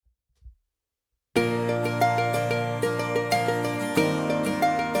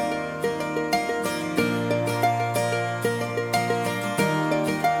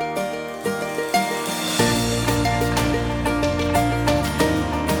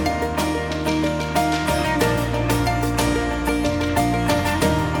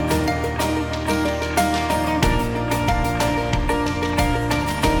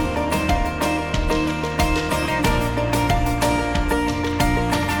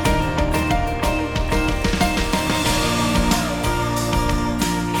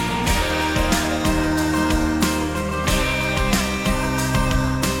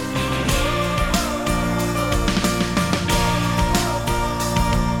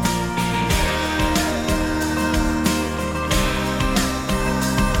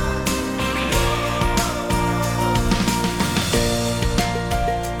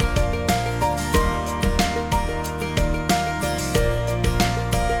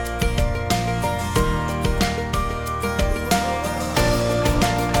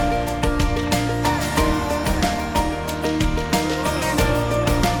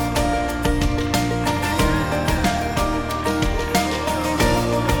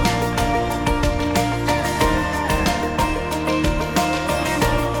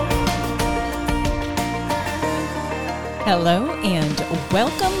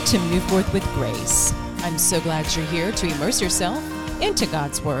Welcome to Move Forth with Grace. I'm so glad you're here to immerse yourself into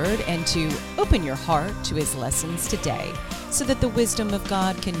God's Word and to open your heart to His lessons today so that the wisdom of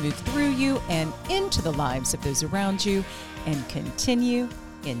God can move through you and into the lives of those around you and continue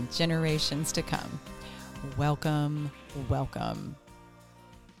in generations to come. Welcome, welcome.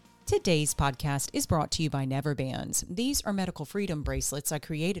 Today's podcast is brought to you by Neverbands. These are medical freedom bracelets I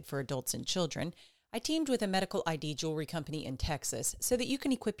created for adults and children. I teamed with a medical ID jewelry company in Texas so that you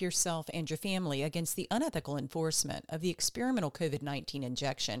can equip yourself and your family against the unethical enforcement of the experimental COVID-19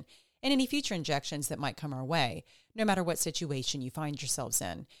 injection and any future injections that might come our way, no matter what situation you find yourselves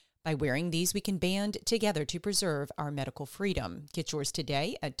in. By wearing these, we can band together to preserve our medical freedom. Get yours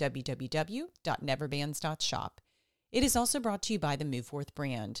today at www.neverbands.shop. It is also brought to you by the Move Forth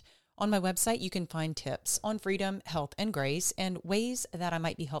brand. On my website, you can find tips on freedom, health, and grace, and ways that I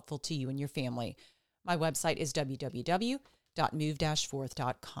might be helpful to you and your family. My website is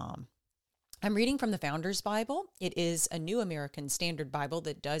www.move-forth.com. I'm reading from the Founders Bible. It is a New American Standard Bible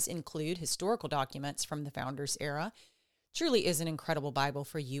that does include historical documents from the Founders era. Truly is an incredible Bible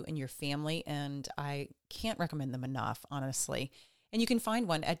for you and your family, and I can't recommend them enough, honestly. And you can find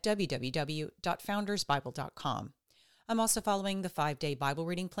one at www.foundersbible.com. I'm also following the 5-day Bible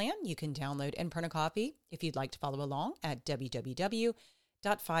reading plan. You can download and print a copy if you'd like to follow along at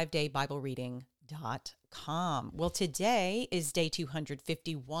www.5daybiblereading.com. Well, today is day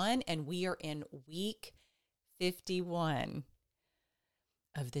 251, and we are in week 51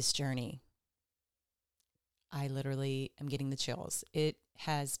 of this journey. I literally am getting the chills. It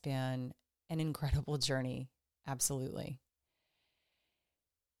has been an incredible journey, absolutely.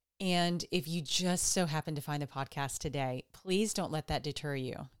 And if you just so happen to find the podcast today, please don't let that deter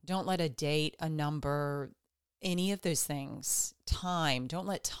you. Don't let a date, a number, any of those things, don't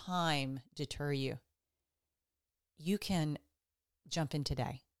let time deter you. You can jump in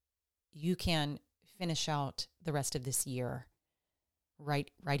today. You can finish out the rest of this year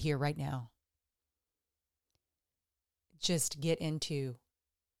right here, right now. Just get into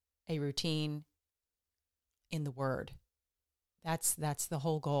a routine in the Word. That's the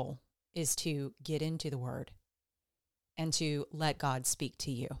whole goal, is to get into the Word and to let God speak to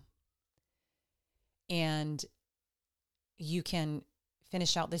you. And you can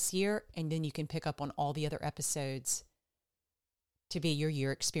finish out this year, and then you can pick up on all the other episodes to be your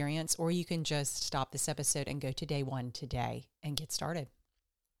year experience, or you can just stop this episode and go to day 1 today and get started.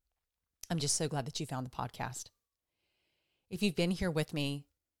 I'm just so glad that you found the podcast. If you've been here with me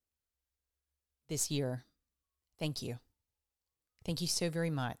this year, thank you. Thank you so very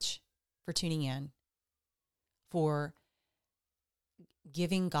much for tuning in, for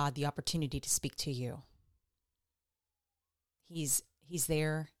giving God the opportunity to speak to you. He's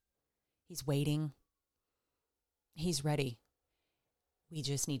there. He's waiting. He's ready. We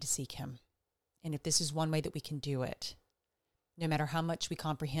just need to seek Him. And if this is one way that we can do it, no matter how much we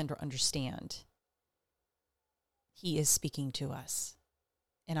comprehend or understand, He is speaking to us.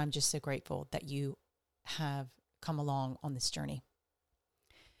 And I'm just so grateful that you have come along on this journey.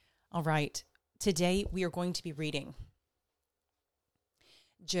 All right. Today we are going to be reading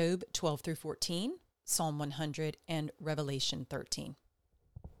Job 12 through 14, Psalm 100, and Revelation 13.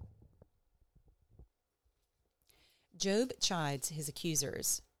 Job chides his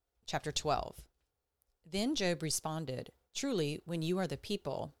accusers. Chapter 12. Then Job responded, "Truly, when you are the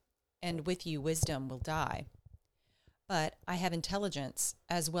people, and with you wisdom will die. But I have intelligence,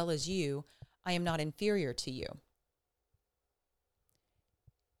 as well as you. I am not inferior to you.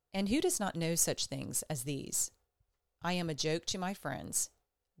 And who does not know such things as these? I am a joke to my friends,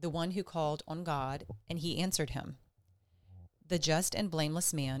 the one who called on God, and He answered him. The just and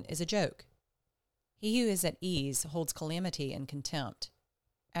blameless man is a joke. He who is at ease holds calamity and contempt,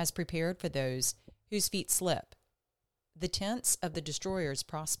 as prepared for those whose feet slip. The tents of the destroyers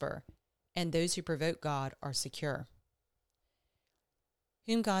prosper, and those who provoke God are secure.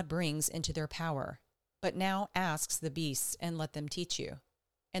 Whom God brings into their power, but now asks the beasts, and let them teach you,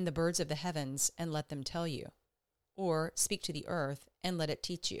 and the birds of the heavens, and let them tell you. Or speak to the earth, and let it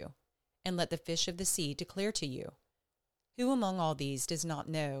teach you, and let the fish of the sea declare to you. Who among all these does not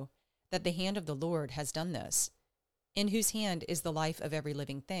know that the hand of the Lord has done this, in whose hand is the life of every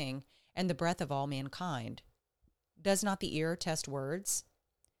living thing, and the breath of all mankind? Does not the ear test words?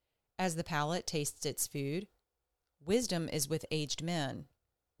 As the palate tastes its food, wisdom is with aged men,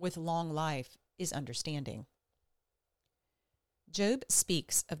 with long life is understanding." Job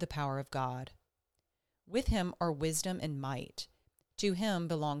speaks of the power of God. With Him are wisdom and might. To Him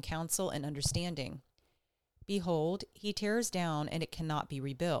belong counsel and understanding. Behold, He tears down, and it cannot be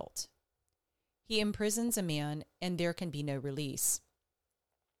rebuilt. He imprisons a man, and there can be no release.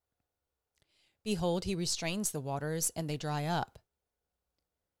 Behold, he restrains the waters, and they dry up.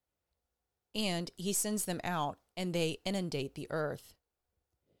 And he sends them out, and they inundate the earth.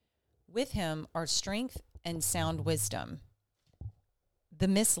 With him are strength and sound wisdom. The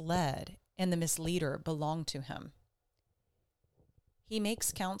misled and the misleader belong to him. He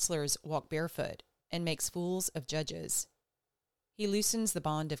makes counselors walk barefoot and makes fools of judges. He loosens the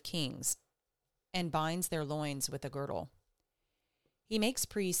bond of kings and binds their loins with a girdle. He makes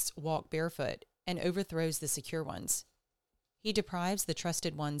priests walk barefoot and overthrows the secure ones. He deprives the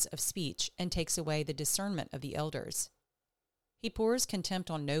trusted ones of speech and takes away the discernment of the elders. He pours contempt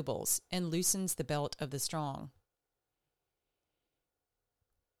on nobles and loosens the belt of the strong.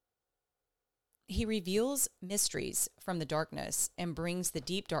 He reveals mysteries from the darkness and brings the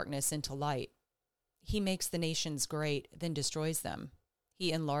deep darkness into light. He makes the nations great, then destroys them.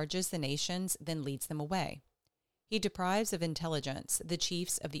 He enlarges the nations, then leads them away. He deprives of intelligence the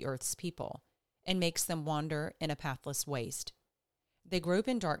chiefs of the earth's people, and makes them wander in a pathless waste. They grope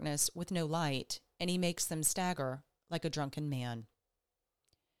in darkness with no light, and he makes them stagger like a drunken man.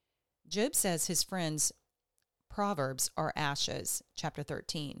 Job says his friends' proverbs are ashes, chapter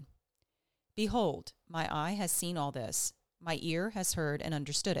 13. Behold, my eye has seen all this, my ear has heard and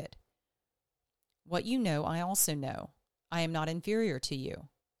understood it. What you know I also know. I am not inferior to you.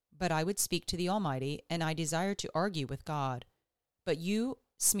 But I would speak to the Almighty, and I desire to argue with God. But you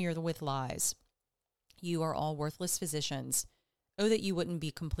smear with lies. You are all worthless physicians. Oh, that you wouldn't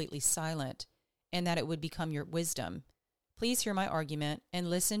be completely silent, and that it would become your wisdom. Please hear my argument, and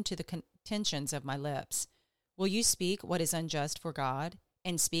listen to the contentions of my lips. Will you speak what is unjust for God,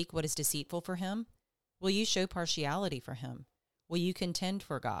 and speak what is deceitful for him? Will you show partiality for him? Will you contend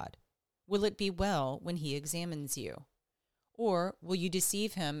for God? Will it be well when he examines you? Or will you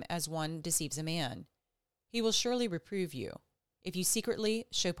deceive him as one deceives a man? He will surely reprove you. If you secretly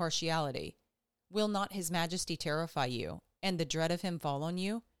show partiality, will not his majesty terrify you, and the dread of him fall on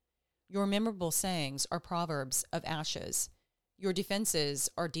you? Your memorable sayings are proverbs of ashes. Your defenses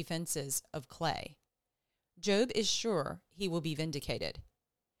are defenses of clay. Job is sure he will be vindicated.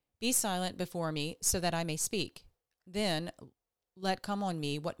 Be silent before me so that I may speak. Then let come on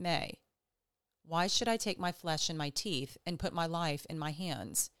me what may. Why should I take my flesh in my teeth and put my life in my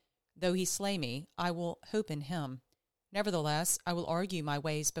hands? Though he slay me, I will hope in him. Nevertheless, I will argue my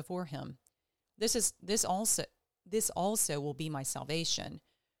ways before him. This also will be my salvation,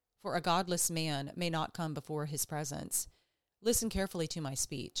 for a godless man may not come before his presence. Listen carefully to my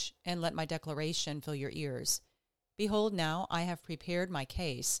speech, and let my declaration fill your ears. Behold, now I have prepared my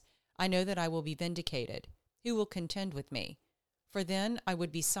case. I know that I will be vindicated. Who will contend with me? For then I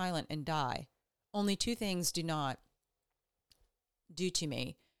would be silent and die. Only two things do not do to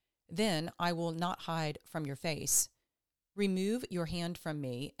me. Then I will not hide from your face. Remove your hand from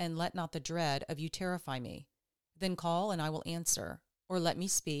me, and let not the dread of you terrify me. Then call, and I will answer, or let me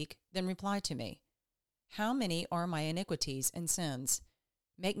speak, then reply to me. How many are my iniquities and sins?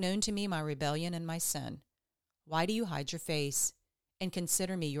 Make known to me my rebellion and my sin. Why do you hide your face, and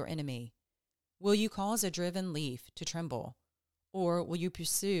consider me your enemy? Will you cause a driven leaf to tremble, or will you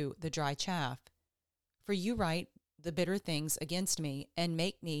pursue the dry chaff? For you write the bitter things against me, and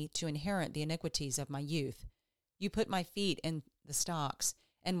make me to inherit the iniquities of my youth. You put my feet in the stocks,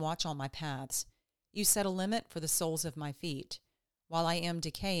 and watch all my paths. You set a limit for the soles of my feet, while I am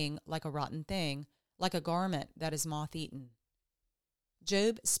decaying like a rotten thing, like a garment that is moth-eaten.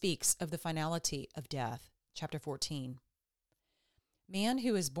 Job speaks of the finality of death, chapter 14. Man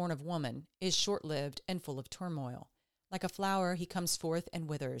who is born of woman is short-lived and full of turmoil. Like a flower he comes forth and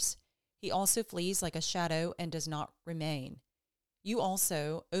withers. He also flees like a shadow and does not remain. You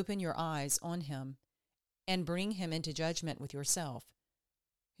also open your eyes on him and bring him into judgment with yourself.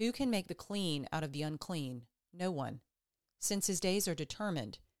 Who can make the clean out of the unclean? No one. Since his days are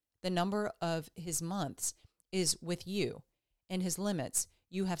determined, the number of his months is with you, and his limits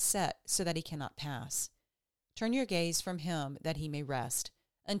you have set so that he cannot pass. Turn your gaze from him that he may rest,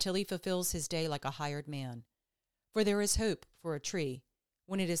 until he fulfills his day like a hired man. For there is hope for a tree,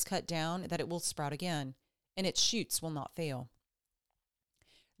 when it is cut down, that it will sprout again, and its shoots will not fail.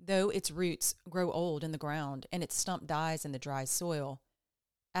 Though its roots grow old in the ground, and its stump dies in the dry soil,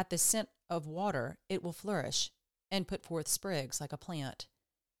 at the scent of water it will flourish, and put forth sprigs like a plant.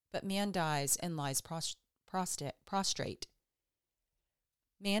 But man dies and lies prostrate.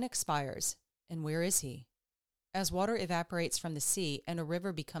 Man expires, and where is he? As water evaporates from the sea, and a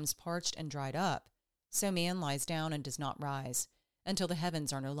river becomes parched and dried up, so man lies down and does not rise, until the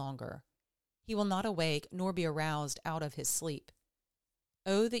heavens are no longer. He will not awake, nor be aroused out of his sleep.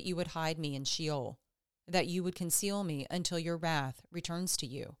 Oh, that you would hide me in Sheol, that you would conceal me until your wrath returns to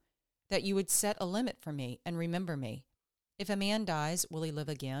you, that you would set a limit for me and remember me. If a man dies, will he live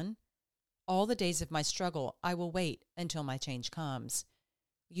again? All the days of my struggle I will wait until my change comes.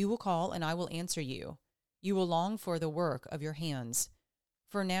 You will call, and I will answer you. You will long for the work of your hands.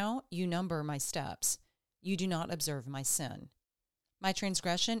 For now you number my steps. You do not observe my sin. My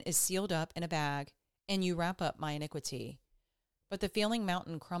transgression is sealed up in a bag, and you wrap up my iniquity. But the failing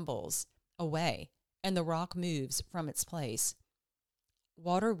mountain crumbles away, and the rock moves from its place.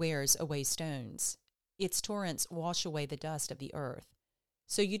 Water wears away stones. Its torrents wash away the dust of the earth.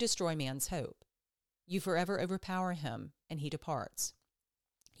 So you destroy man's hope. You forever overpower him, and he departs.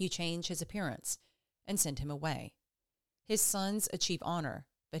 You change his appearance and send him away. His sons achieve honor,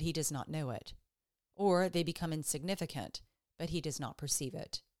 but he does not know it. Or they become insignificant, but he does not perceive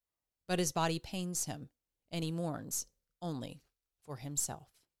it. But his body pains him, and he mourns only for himself.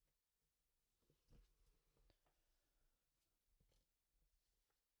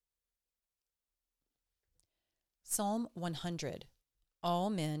 Psalm 100. All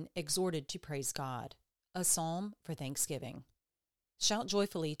men exhorted to praise God. A psalm for thanksgiving. Shout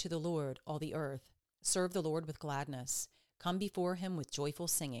joyfully to the Lord, all the earth. Serve the Lord with gladness. Come before him with joyful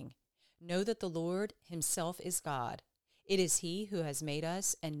singing. Know that the Lord himself is God. It is he who has made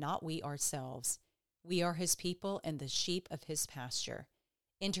us, and not we ourselves. We are his people and the sheep of his pasture.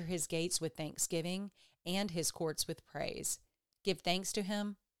 Enter his gates with thanksgiving and his courts with praise. Give thanks to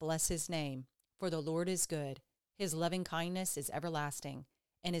him, bless his name, for the Lord is good. His loving kindness is everlasting,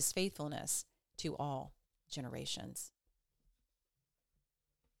 and his faithfulness to all generations.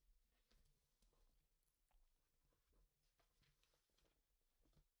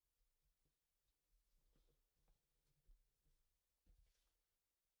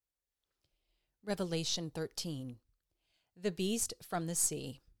 Revelation 13. The beast from the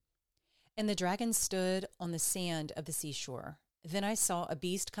sea. And the dragon stood on the sand of the seashore. Then I saw a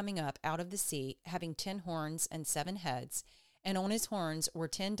beast coming up out of the sea, having 10 horns and 7 heads, and on his horns were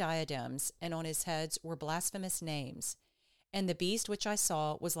 10 diadems, and on his heads were blasphemous names. And the beast which I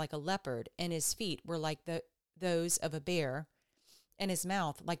saw was like a leopard, and his feet were like those of a bear, and his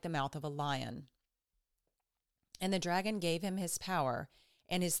mouth like the mouth of a lion. And the dragon gave him his power,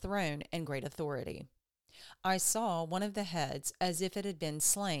 and his throne and great authority. I saw one of the heads as if it had been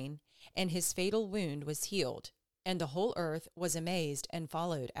slain, and his fatal wound was healed. And the whole earth was amazed and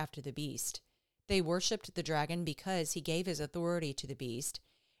followed after the beast. They worshipped the dragon because he gave his authority to the beast,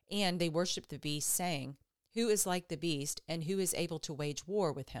 and they worshipped the beast, saying, Who is like the beast, and who is able to wage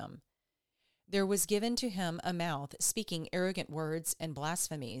war with him? There was given to him a mouth speaking arrogant words and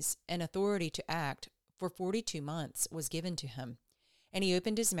blasphemies, and authority to act for 42 months was given to him. And he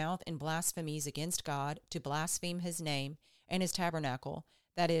opened his mouth in blasphemies against God, to blaspheme his name and his tabernacle,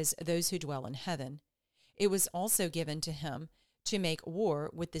 that is, those who dwell in heaven. It was also given to him to make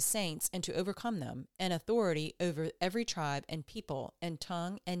war with the saints and to overcome them, and authority over every tribe and people and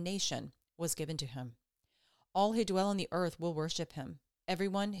tongue and nation was given to him. All who dwell on the earth will worship him,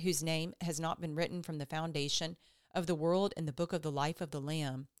 everyone whose name has not been written from the foundation of the world in the book of the life of the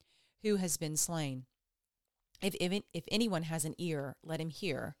Lamb, who has been slain. If anyone has an ear, let him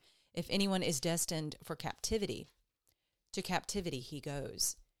hear. If anyone is destined for captivity, to captivity he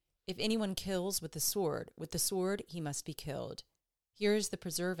goes. If anyone kills with the sword he must be killed. Here is the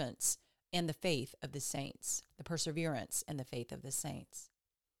perseverance and the faith of the saints, the perseverance and the faith of the saints.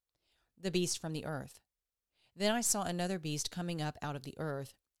 The beast from the earth. Then I saw another beast coming up out of the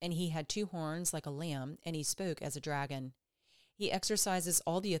earth, and he had 2 horns like a lamb, and he spoke as a dragon. He exercises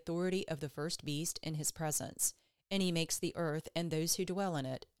all the authority of the first beast in his presence, and he makes the earth and those who dwell in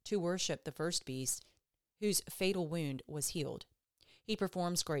it to worship the first beast, whose fatal wound was healed. He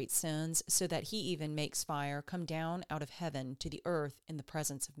performs great sins, so that he even makes fire come down out of heaven to the earth in the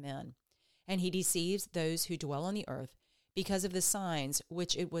presence of men. And he deceives those who dwell on the earth because of the signs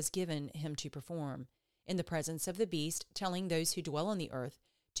which it was given him to perform, in the presence of the beast, telling those who dwell on the earth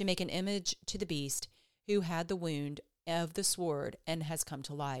to make an image to the beast who had the wound of the sword and has come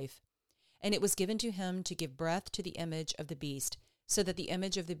to life. And it was given to him to give breath to the image of the beast, so that the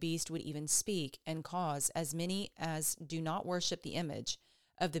image of the beast would even speak and cause as many as do not worship the image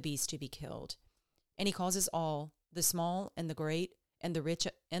of the beast to be killed. And he causes all, the small and the great, and the rich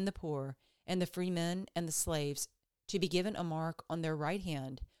and the poor, and the free men and the slaves, to be given a mark on their right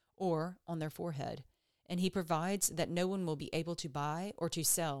hand or on their forehead. And he provides that no one will be able to buy or to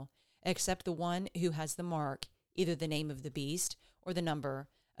sell, except the one who has the mark, either the name of the beast or the number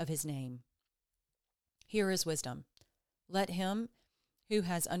of his name. Here is wisdom. Let him who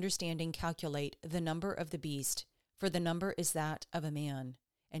has understanding calculate the number of the beast, for the number is that of a man,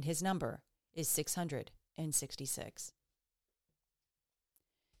 and his number is 666.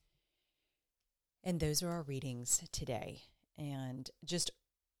 And those are our readings today. And just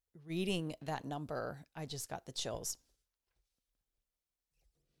reading that number, I just got the chills.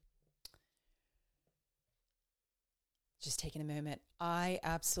 Just taking a moment. I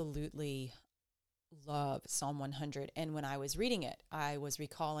absolutely love Psalm 100. And when I was reading it, I was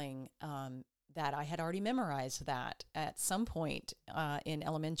recalling that I had already memorized that at some point in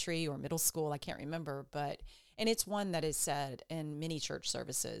elementary or middle school. I can't remember, and it's one that is said in many church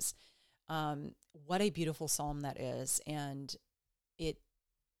services. What a beautiful psalm that is. And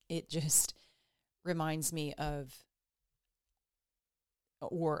it just reminds me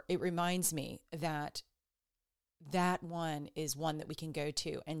that one is one that we can go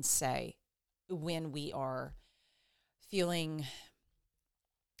to and say when we are feeling,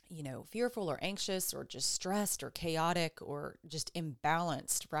 fearful or anxious or just stressed or chaotic or just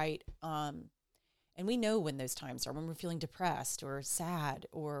imbalanced, right? And we know when those times are, when we're feeling depressed or sad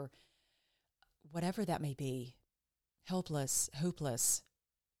or whatever that may be, helpless, hopeless.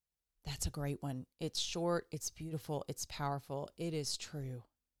 That's a great one. It's short, it's beautiful, it's powerful, it is true.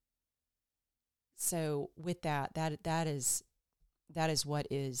 So with that is what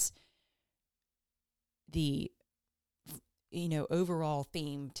is the overall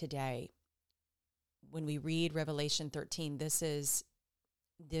theme today. When we read Revelation 13, this is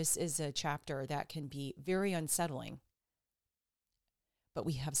a chapter that can be very unsettling. But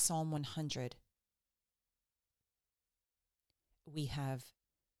we have Psalm 100. We have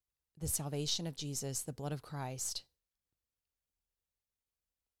the salvation of Jesus, the blood of Christ.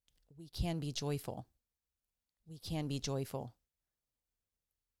 We can be joyful. We can be joyful.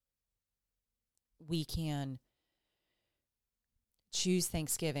 We can choose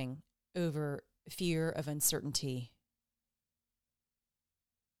thanksgiving over fear of uncertainty.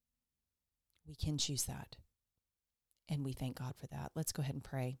 We can choose that. And we thank God for that. Let's go ahead and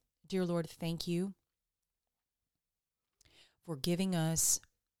pray. Dear Lord, thank you for giving us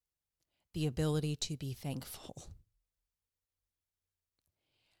the ability to be thankful.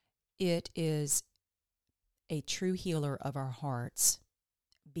 It is a true healer of our hearts,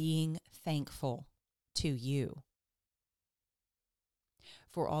 being thankful to you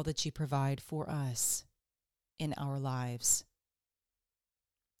for all that you provide for us in our lives.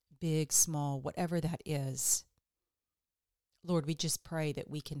 Big, small, whatever that is. Lord, we just pray that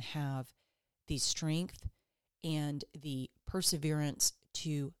we can have the strength and the perseverance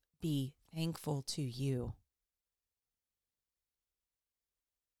to be thankful to you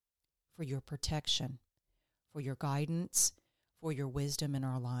for your protection, for your guidance, for your wisdom in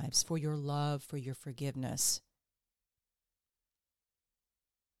our lives, for your love, for your forgiveness,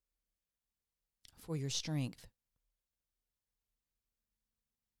 for your strength,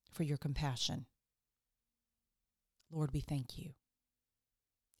 for your compassion. Lord, we thank you,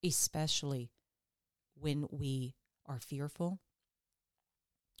 especially when we are fearful,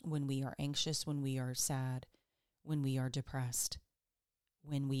 when we are anxious, when we are sad, when we are depressed,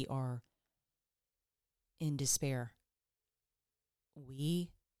 when we are in despair.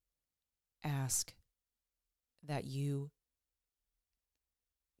 We ask that you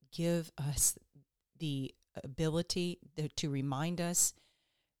give us the ability to remind us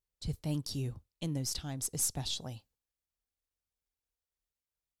to thank you in those times especially.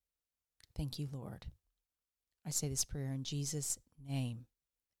 Thank you, Lord. I say this prayer in Jesus' name.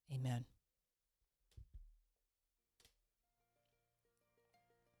 Amen.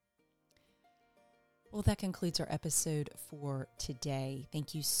 Well, that concludes our episode for today.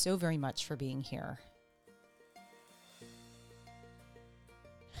 Thank you so very much for being here.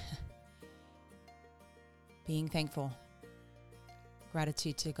 Being thankful.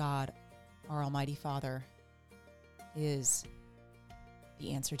 Gratitude to God, our Almighty Father, is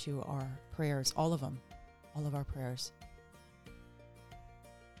the answer to our prayers, all of them, all of our prayers.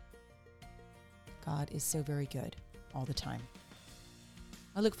 God is so very good all the time.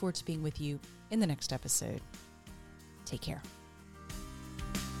 I look forward to being with you in the next episode. Take care.